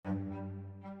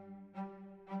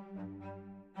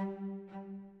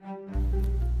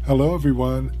Hello,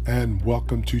 everyone, and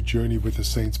welcome to Journey with the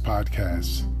Saints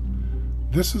podcast.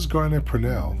 This is Garnet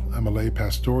Purnell. I'm a lay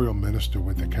pastoral minister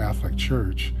with the Catholic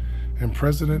Church and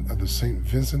president of the St.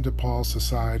 Vincent de Paul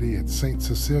Society at St.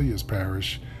 Cecilia's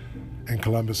Parish in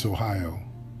Columbus, Ohio.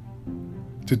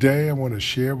 Today, I want to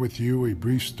share with you a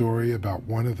brief story about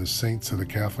one of the saints of the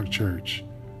Catholic Church.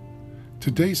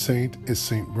 Today's saint is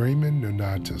St. Raymond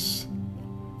Nonnotus,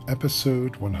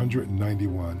 episode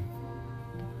 191.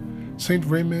 St.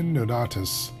 Raymond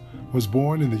Nonnotus was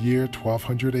born in the year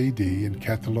 1200 AD in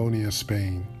Catalonia,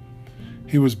 Spain.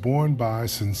 He was born by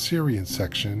Caesarean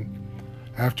section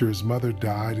after his mother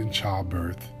died in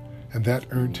childbirth, and that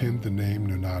earned him the name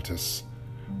Nonnotus,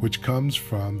 which comes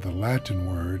from the Latin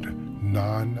word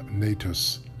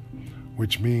Nonnotus,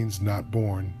 which means not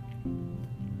born.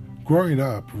 Growing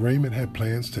up, Raymond had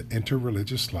plans to enter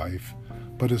religious life,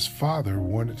 but his father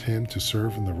wanted him to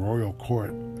serve in the royal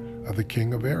court of the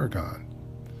King of Aragon.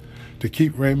 To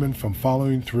keep Raymond from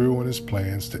following through on his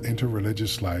plans to enter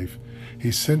religious life,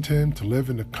 he sent him to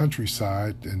live in the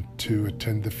countryside and to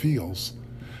attend the fields.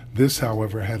 This,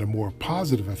 however, had a more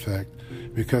positive effect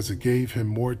because it gave him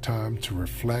more time to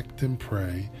reflect and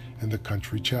pray in the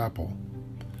country chapel.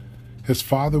 His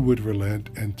father would relent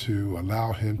and to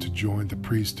allow him to join the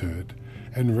priesthood,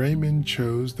 and Raymond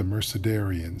chose the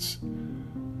Mercedarians.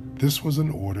 This was an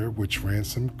order which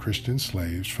ransomed Christian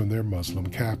slaves from their Muslim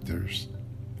captors.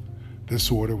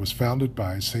 This order was founded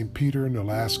by St. Peter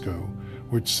Nolasco,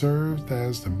 which served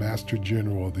as the Master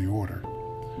General of the order.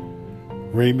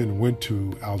 Raymond went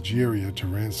to Algeria to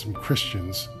ransom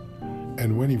Christians,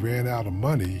 and when he ran out of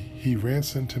money, he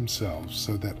ransomed himself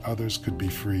so that others could be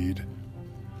freed.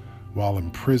 While in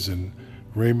prison,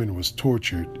 Raymond was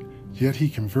tortured, yet he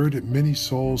converted many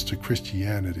souls to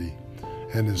Christianity,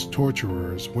 and his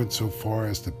torturers went so far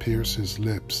as to pierce his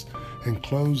lips and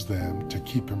close them to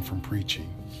keep him from preaching.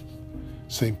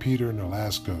 St. Peter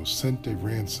Nolasco sent a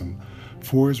ransom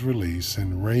for his release,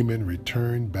 and Raymond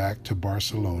returned back to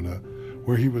Barcelona,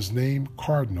 where he was named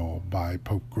Cardinal by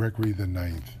Pope Gregory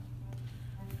IX.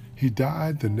 He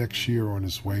died the next year on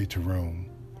his way to Rome.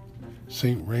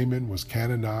 St. Raymond was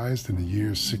canonized in the year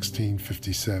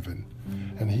 1657,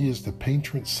 and he is the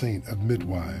patron saint of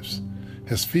midwives.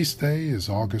 His feast day is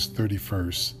August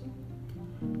 31st.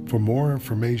 For more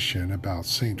information about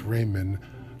St. Raymond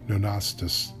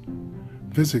Nonnotus,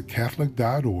 visit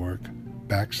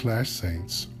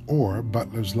catholic.org/saints or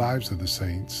Butler's Lives of the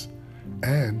Saints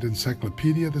and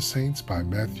Encyclopedia of the Saints by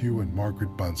Matthew and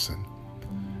Margaret Bunsen.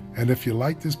 And if you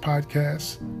like this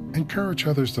podcast, encourage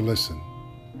others to listen.